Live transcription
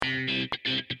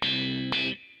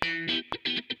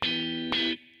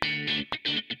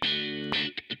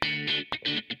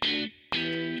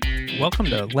Welcome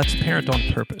to Let's Parent on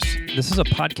Purpose. This is a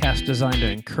podcast designed to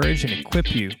encourage and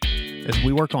equip you as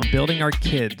we work on building our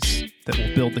kids that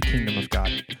will build the kingdom of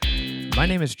God. My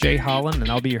name is Jay Holland,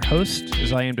 and I'll be your host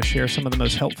as I aim to share some of the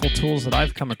most helpful tools that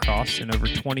I've come across in over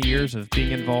 20 years of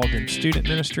being involved in student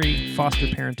ministry, foster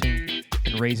parenting,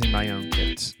 and raising my own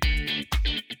kids.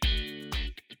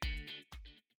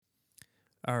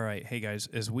 All right. Hey, guys,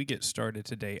 as we get started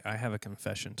today, I have a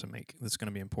confession to make that's going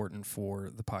to be important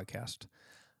for the podcast.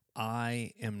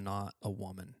 I am not a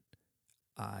woman.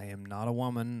 I am not a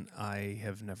woman. I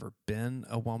have never been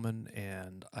a woman,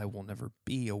 and I will never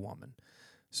be a woman.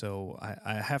 So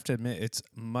I have to admit, it's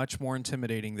much more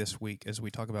intimidating this week as we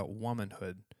talk about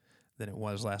womanhood than it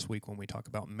was last week when we talk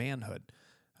about manhood.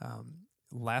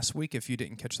 Last week, if you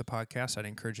didn't catch the podcast, I'd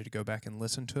encourage you to go back and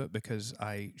listen to it because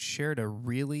I shared a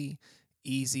really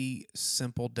easy,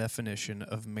 simple definition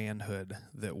of manhood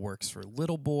that works for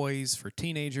little boys, for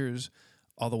teenagers,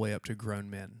 all the way up to grown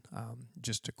men.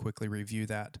 Just to quickly review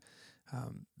that,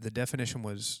 the definition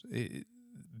was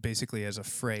basically as a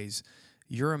phrase,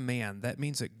 you're a man. That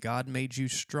means that God made you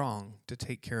strong to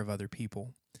take care of other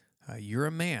people. You're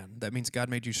a man. That means God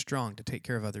made you strong to take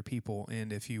care of other people.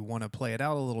 And if you want to play it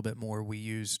out a little bit more, we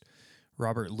used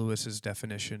Robert Lewis's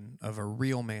definition of a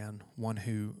real man, one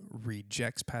who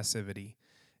rejects passivity,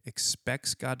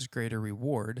 expects God's greater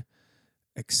reward,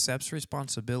 accepts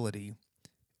responsibility,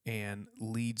 and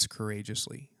leads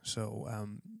courageously. So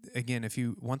again, if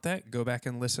you want that, go back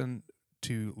and listen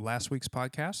to last week's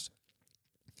podcast.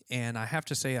 And I have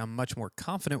to say I'm much more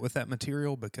confident with that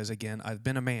material because, again, I've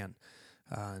been a man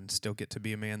and still get to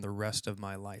be a man the rest of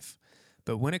my life.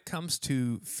 But when it comes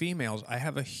to females, I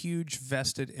have a huge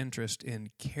vested interest in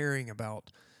caring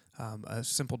about a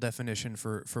simple definition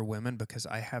for women because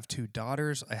I have two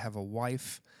daughters, I have a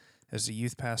wife. As a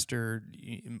youth pastor,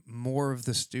 more of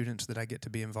the students that I get to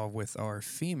be involved with are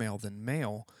female than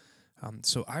male.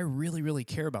 So I really, really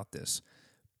care about this.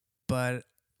 But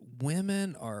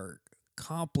women are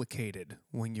complicated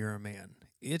when you're a man.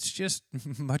 It's just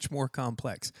much more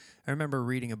complex. I remember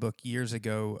reading a book years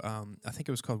ago. I think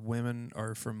it was called Women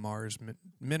Are From Mars,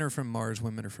 Men Are From Mars,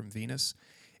 Women Are From Venus.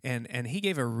 And he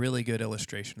gave a really good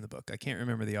illustration in the book. I can't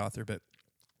remember the author, but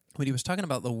when he was talking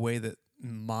about the way that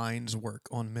minds work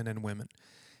on men and women.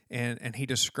 And he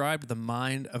described the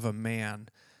mind of a man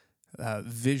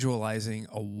visualizing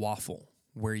a waffle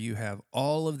where you have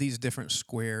all of these different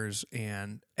squares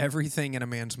and everything in a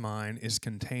man's mind is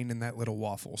contained in that little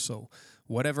waffle. So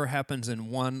whatever happens in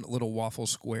one little waffle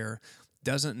square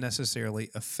doesn't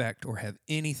necessarily affect or have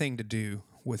anything to do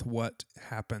with what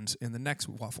happens in the next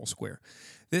waffle square.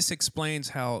 This explains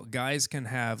how guys can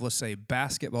have, let's say,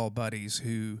 basketball buddies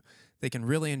who they can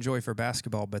really enjoy for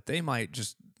basketball, but they might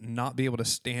just not be able to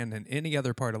stand in any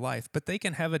other part of life, but they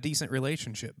can have a decent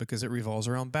relationship because it revolves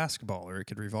around basketball, or it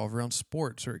could revolve around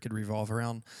sports, or it could revolve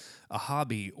around a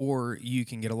hobby, or you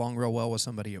can get along real well with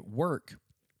somebody at work,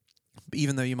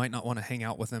 even though you might not want to hang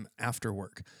out with them after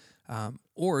work.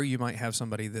 Or you might have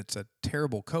somebody that's a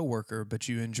terrible coworker, but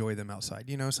you enjoy them outside,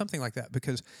 something like that,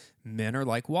 because men are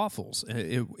like waffles.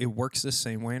 It works the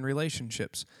same way in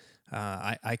relationships.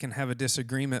 I can have a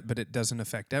disagreement, but it doesn't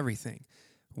affect everything.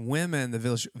 Women,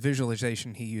 the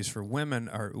visualization he used for women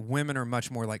are much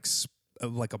more like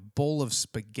a bowl of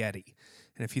spaghetti.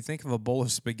 And if you think of a bowl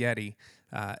of spaghetti,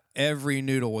 every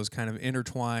noodle was kind of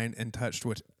intertwined and touched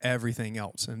with everything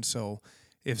else. And so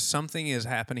if something is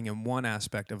happening in one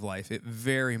aspect of life, it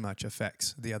very much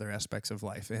affects the other aspects of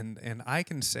life. And I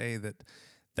can say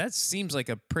that seems like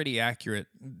a pretty accurate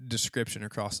description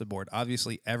across the board.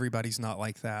 Obviously, everybody's not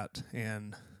like that.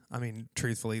 And I mean,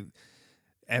 truthfully,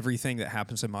 everything that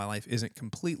happens in my life isn't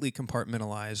completely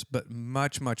compartmentalized, but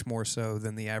much, much more so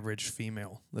than the average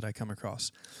female that I come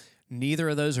across. Neither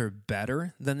of those are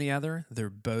better than the other. They're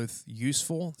both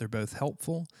useful. They're both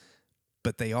helpful,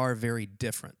 but they are very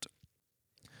different.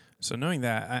 So knowing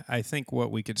that, I think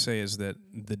what we could say is that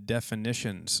the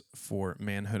definitions for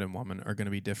manhood and woman are going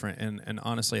to be different. And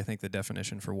honestly, I think the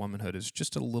definition for womanhood is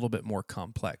just a little bit more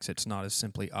complex. It's not as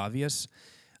simply obvious.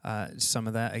 Some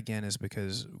of that, again, is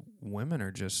because women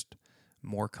are just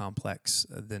more complex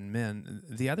than men.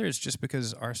 The other is just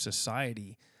because our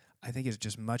society, I think, is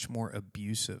just much more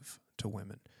abusive to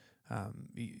women.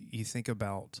 You think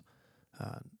about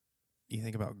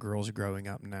girls growing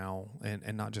up now,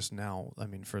 and not just now, I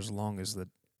mean, for as long as that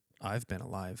I've been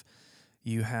alive,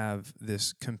 you have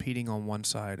this competing on one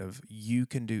side of you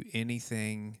can do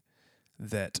anything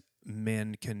that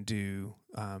men can do,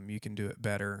 you can do it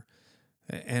better.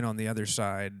 And on the other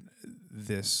side,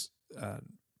 this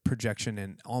projection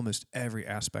in almost every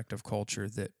aspect of culture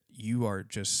that you are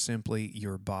just simply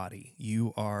your body.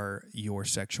 You are your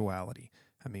sexuality.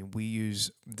 I mean, we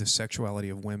use the sexuality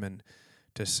of women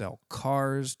to sell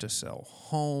cars, to sell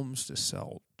homes, to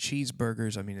sell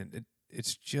cheeseburgers. I mean,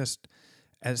 it's just,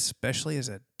 especially as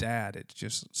a dad, it's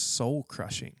just soul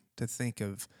crushing to think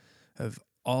of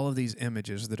all of these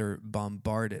images that are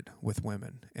bombarded with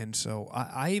women. And so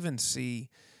I even see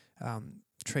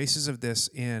traces of this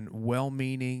in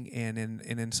well-meaning and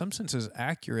in some senses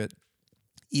accurate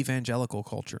evangelical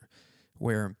culture,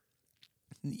 where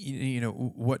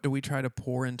what do we try to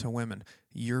pour into women?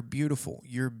 You're beautiful.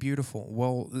 You're beautiful.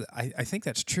 Well, I think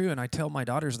that's true, and I tell my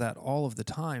daughters that all of the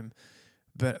time.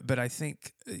 But I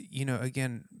think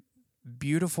again,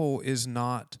 beautiful is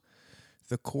not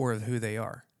the core of who they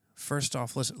are. First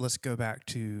off, let's go back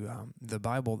to the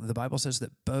Bible. The Bible says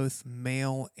that both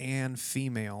male and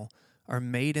female are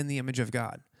made in the image of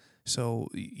God. So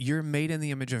you're made in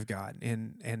the image of God,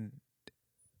 and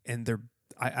they're.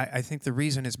 I think the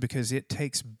reason is because it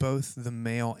takes both the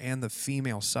male and the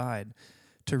female side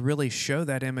to really show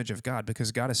that image of God,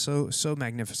 because God is so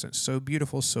magnificent, so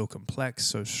beautiful, so complex,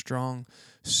 so strong,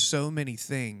 so many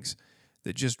things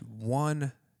that just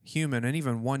one human and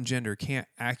even one gender can't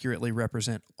accurately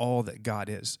represent all that God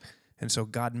is. And so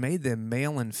God made them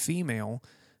male and female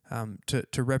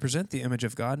to represent the image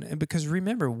of God. And because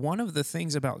remember, one of the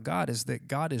things about God is that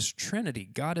God is Trinity.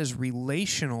 God is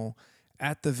relational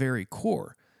at the very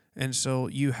core. And so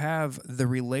you have the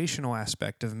relational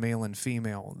aspect of male and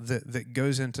female that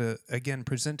goes into, again,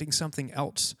 presenting something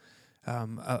else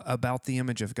about the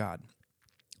image of God.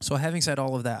 So having said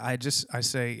all of that, I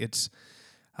say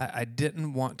I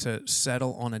didn't want to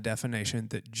settle on a definition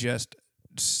that just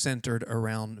centered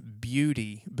around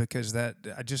beauty, because I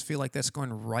just feel like that's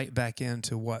going right back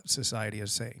into what society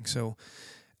is saying. So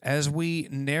as we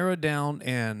narrow down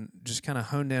and just kind of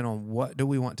honed in on what do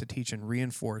we want to teach and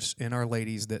reinforce in our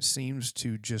ladies that seems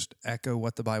to just echo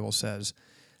what the Bible says,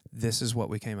 this is what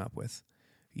we came up with.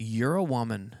 You're a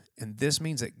woman, and this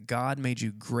means that God made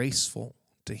you graceful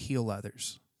to heal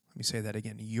others. Let me say that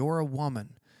again. You're a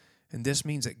woman, and this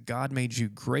means that God made you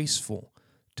graceful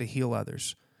to heal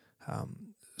others.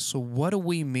 So what do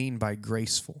we mean by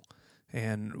graceful?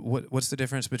 And what's the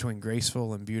difference between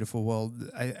graceful and beautiful? Well,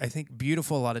 I think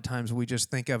beautiful, a lot of times we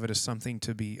just think of it as something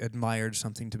to be admired,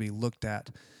 something to be looked at.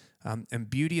 And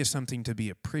beauty is something to be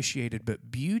appreciated,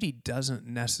 but beauty doesn't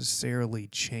necessarily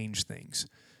change things.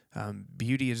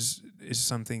 Beauty is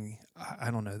something,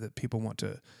 I don't know, that people want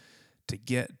to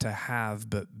get, to have,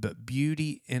 but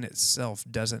beauty in itself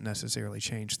doesn't necessarily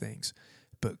change things.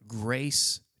 But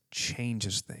grace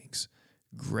changes things.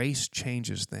 Grace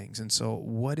changes things. And so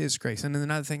what is grace? And then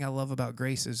another thing I love about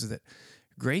grace is that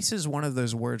grace is one of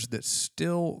those words that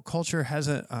still culture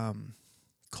hasn't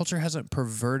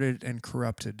perverted and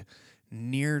corrupted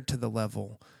near to the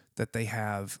level that they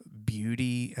have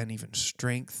beauty and even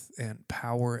strength and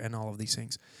power and all of these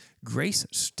things. Grace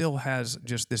still has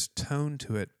just this tone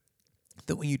to it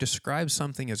that when you describe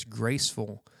something as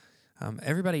graceful,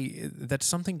 that's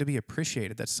something to be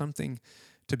appreciated. That's something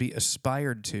to be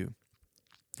aspired to.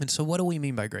 And so what do we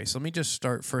mean by grace? Let me just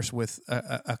start first with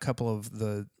a couple of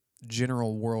the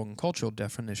general world and cultural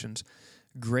definitions.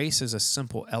 Grace is a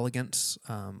simple elegance,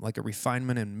 like a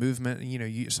refinement and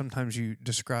movement. Sometimes you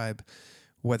describe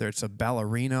whether it's a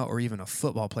ballerina or even a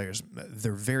football player,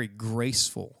 they're very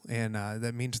graceful. And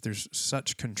that means there's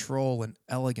such control and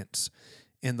elegance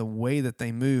in the way that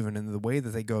they move and in the way that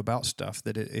they go about stuff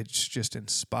that it's just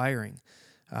inspiring.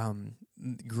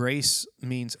 Grace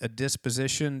means a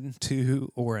disposition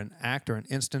to, or an act or an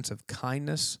instance of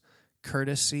kindness,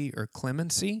 courtesy, or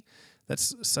clemency.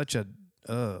 That's such a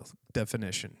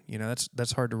definition.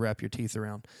 That's hard to wrap your teeth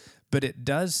around. But it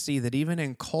does see that even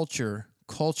in culture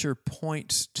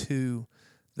points to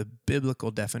the biblical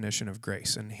definition of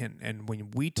grace. And when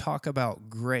we talk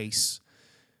about grace,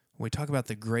 when we talk about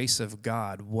the grace of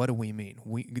God, what do we mean?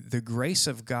 The grace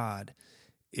of God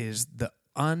is the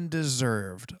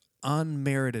undeserved,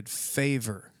 unmerited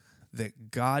favor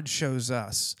that God shows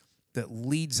us that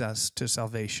leads us to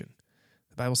salvation.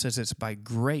 The Bible says it's by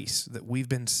grace that we've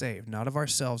been saved, not of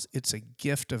ourselves. It's a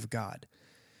gift of God.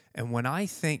 And when I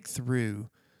think through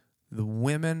the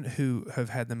women who have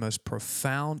had the most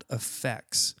profound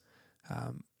effects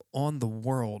on the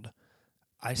world,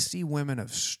 I see women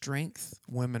of strength,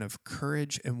 women of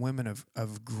courage, and women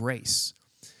of grace.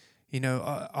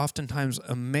 Oftentimes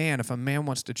if a man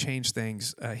wants to change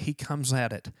things, he comes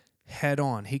at it head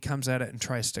on. He comes at it and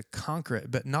tries to conquer it,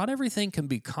 but not everything can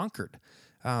be conquered.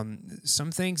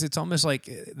 Some things, it's almost like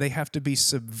they have to be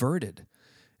subverted.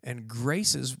 And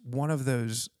grace is one of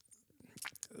those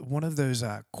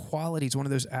qualities, one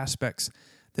of those aspects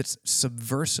that's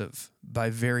subversive by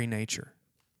very nature.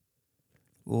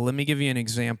 Let me give you an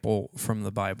example from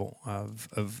the Bible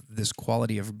of this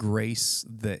quality of grace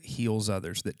that heals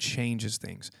others, that changes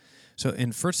things. So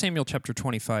in 1 Samuel chapter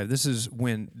 25, this is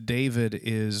when David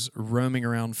is roaming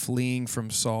around fleeing from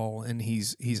Saul, and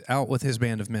he's out with his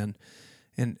band of men.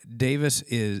 And David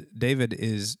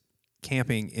is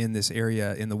camping in this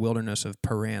area in the wilderness of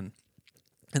Paran.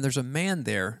 And there's a man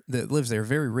there that lives there, a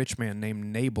very rich man named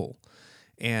Nabal.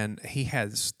 And he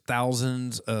has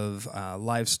thousands of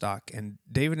livestock. And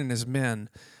David and his men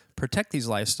protect these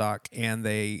livestock, and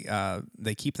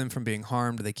they keep them from being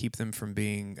harmed. They keep them from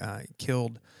being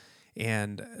killed.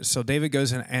 And so David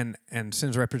goes in and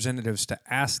sends representatives to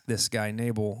ask this guy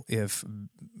Nabal if,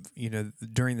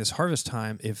 during this harvest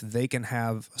time, if they can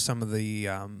have some of the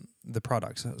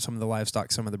products, some of the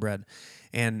livestock, some of the bread.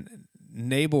 And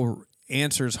Nabal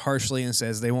answers harshly and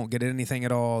says they won't get anything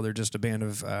at all. They're just a band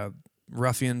of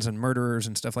ruffians and murderers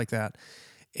and stuff like that.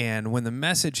 And when the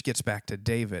message gets back to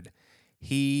David,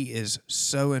 he is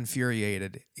so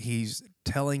infuriated. He's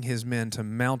telling his men to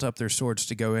mount up their swords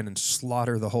to go in and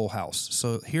slaughter the whole house.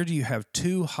 So here you have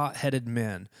two hot-headed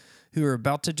men who are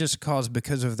about to just cause,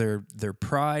 because of their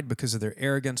pride, because of their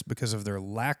arrogance, because of their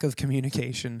lack of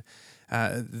communication,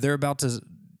 they're about to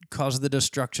cause the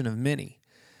destruction of many.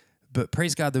 But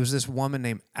praise God, there was this woman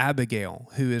named Abigail,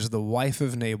 who is the wife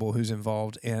of Nabal, who's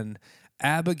involved. And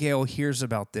Abigail hears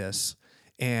about this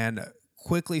and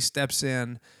quickly steps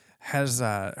in, has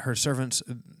her servants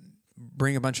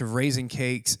bring a bunch of raisin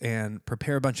cakes and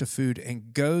prepare a bunch of food,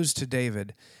 and goes to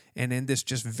David, and in this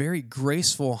just very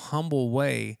graceful, humble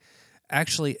way,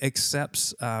 actually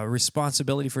accepts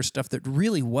responsibility for stuff that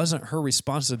really wasn't her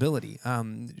responsibility.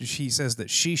 She says that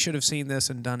she should have seen this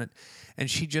and done it, and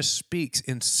she just speaks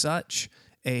in such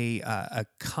a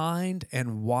kind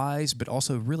and wise, but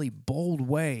also really bold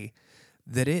way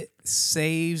that it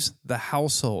saves the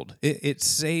household. It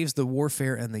saves the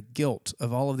warfare and the guilt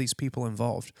of all of these people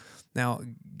involved. Now,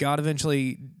 God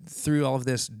eventually, through all of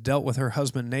this, dealt with her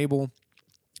husband Nabal.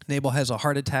 Nabal has a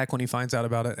heart attack when he finds out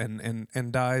about it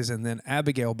and dies, and then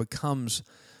Abigail becomes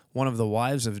one of the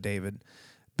wives of David.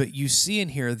 But you see in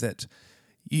here that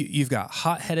you've got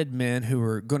hot-headed men who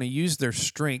are going to use their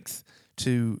strength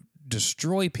to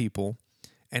destroy people,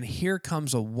 and here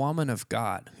comes a woman of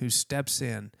God who steps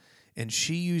in, and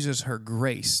she uses her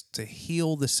grace to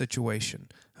heal the situation.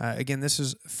 Again, this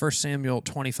is 1 Samuel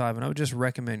 25, and I would just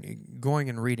recommend going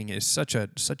and reading it. It's such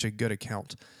a good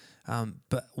account.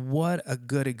 But what a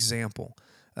good example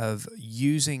of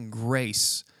using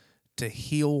grace to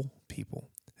heal people.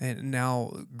 And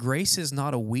now, grace is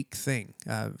not a weak thing.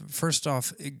 First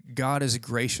off, God is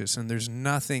gracious, and there's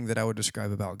nothing that I would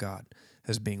describe about God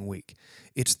as being weak.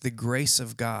 It's the grace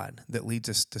of God that leads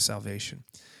us to salvation.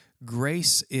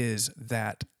 Grace is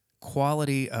that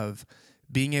quality of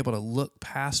being able to look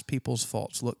past people's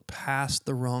faults, look past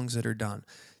the wrongs that are done,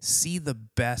 see the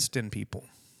best in people,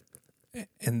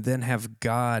 and then have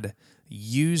God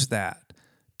use that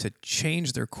to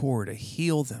change their core, to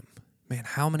heal them. Man,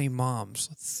 how many moms,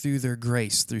 through their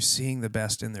grace, through seeing the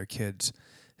best in their kids,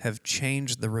 have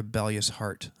changed the rebellious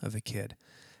heart of a kid?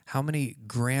 How many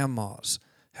grandmas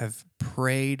have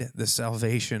prayed the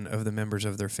salvation of the members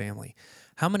of their family?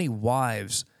 How many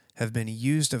wives have been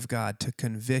used of God to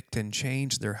convict and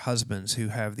change their husbands who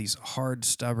have these hard,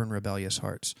 stubborn, rebellious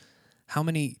hearts? How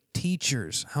many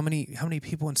teachers, how many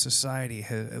people in society,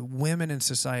 women in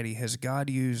society, has God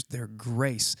used their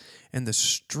grace and the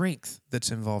strength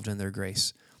that's involved in their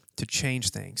grace to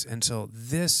change things? And so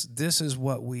this is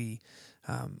what we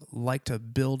like to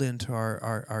build into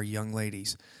our young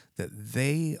ladies, that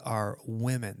they are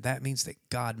women. That means that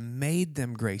God made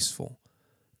them graceful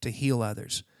to heal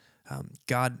others.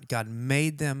 God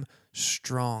made them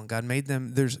strong. God made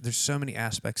them. There's so many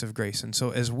aspects of grace, and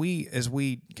so as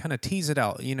we kind of tease it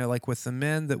out, like with the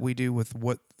men that we do with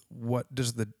what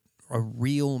does a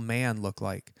real man look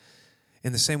like?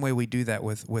 In the same way we do that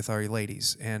with our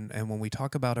ladies, and when we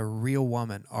talk about a real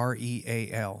woman,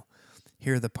 REAL,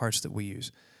 here are the parts that we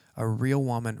use. A real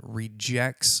woman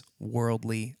rejects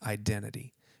worldly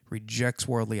identity. Rejects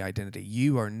worldly identity.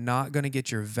 You are not going to get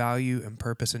your value and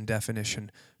purpose and definition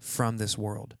from this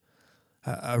world.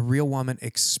 A real woman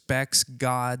expects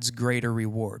God's greater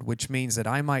reward, which means that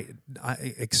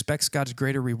expects God's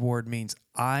greater reward means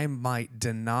I might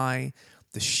deny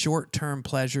the short-term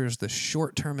pleasures, the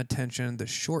short-term attention, the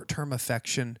short-term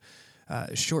affection,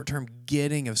 short-term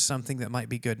getting of something that might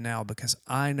be good now, because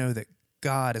I know that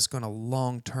God is going to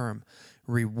long-term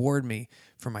reward me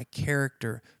for my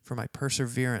character, for my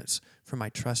perseverance, for my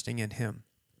trusting in Him.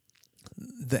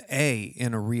 The A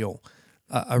in a real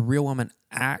woman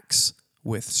acts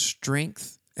with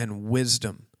strength and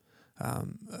wisdom.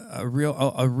 A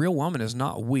real woman is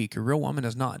not weak. A real woman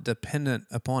is not dependent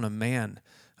upon a man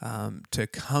to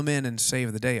come in and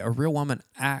save the day. A real woman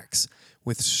acts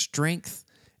with strength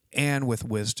and with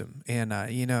wisdom. And,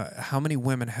 how many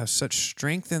women have such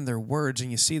strength in their words? And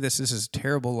you see this is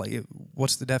terrible. Like,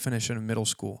 what's the definition of middle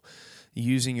school?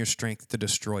 Using your strength to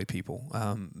destroy people.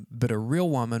 But a real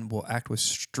woman will act with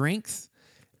strength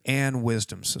and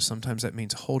wisdom. So sometimes that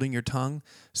means holding your tongue.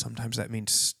 Sometimes that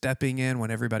means stepping in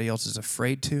when everybody else is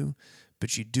afraid to.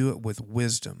 But you do it with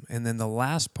wisdom. And then the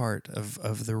last part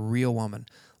of the real woman,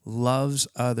 loves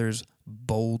others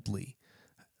boldly.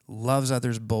 Loves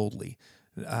others boldly.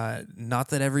 Not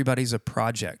that everybody's a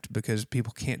project, because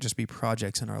people can't just be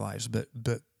projects in our lives, but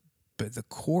the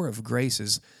core of grace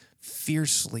is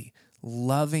fiercely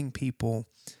loving people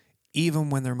even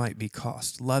when there might be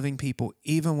cost, loving people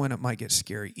even when it might get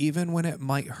scary, even when it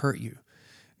might hurt you.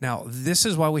 Now, this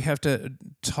is why we have to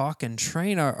talk and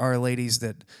train our ladies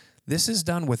that this is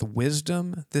done with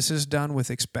wisdom. This is done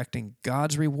with expecting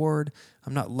God's reward.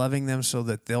 I'm not loving them so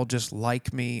that they'll just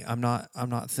like me. I'm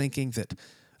not thinking that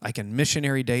I can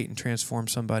missionary date and transform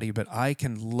somebody, but I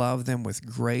can love them with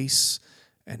grace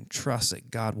and trust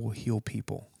that God will heal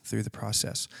people through the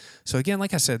process. So again,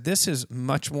 like I said, this is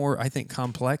much more, I think,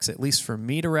 complex, at least for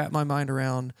me to wrap my mind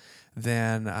around,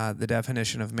 than the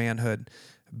definition of manhood.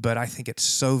 But I think it's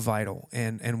so vital.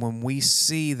 And when we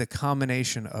see the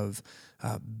combination of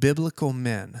biblical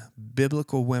men,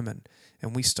 biblical women,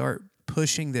 and we start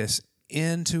pushing this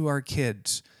into our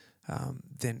kids,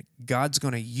 then God's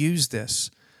going to use this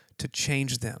to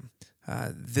change them.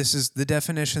 This is the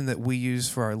definition that we use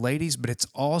for our ladies, but it's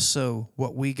also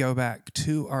what we go back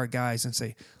to our guys and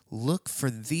say, look for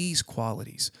these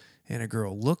qualities in a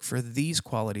girl. Look for these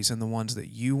qualities in the ones that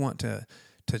you want to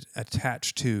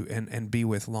attach to and be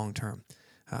with long term.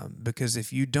 Because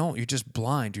if you don't, you're just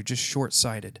blind, you're just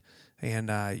short-sighted, and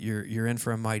you're in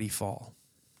for a mighty fall.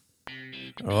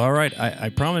 All right, I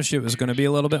promised you it was going to be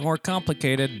a little bit more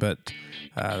complicated, but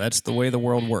that's the way the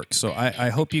world works. So I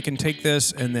hope you can take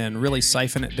this and then really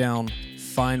siphon it down,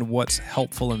 find what's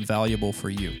helpful and valuable for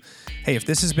you. Hey, if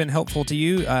this has been helpful to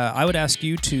you, I would ask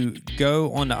you to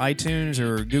go onto iTunes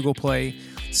or Google Play,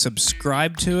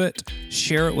 subscribe to it,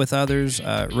 share it with others,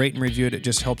 rate and review it. It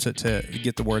just helps it to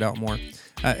get the word out more.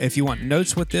 If you want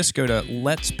notes with this, go to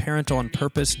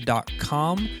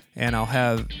letsparentonpurpose.com, and I'll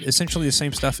have essentially the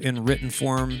same stuff in written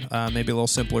form, maybe a little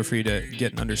simpler for you to get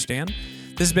and understand.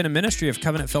 This has been a ministry of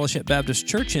Covenant Fellowship Baptist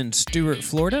Church in Stuart,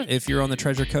 Florida. If you're on the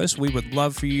Treasure Coast, we would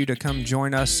love for you to come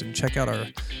join us and check out our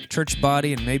church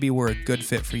body, and maybe we're a good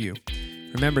fit for you.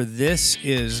 Remember, this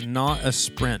is not a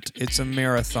sprint. It's a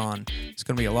marathon. It's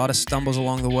going to be a lot of stumbles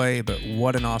along the way, but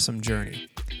what an awesome journey.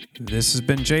 This has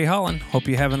been Jay Holland. Hope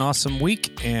you have an awesome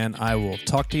week, and I will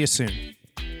talk to you soon.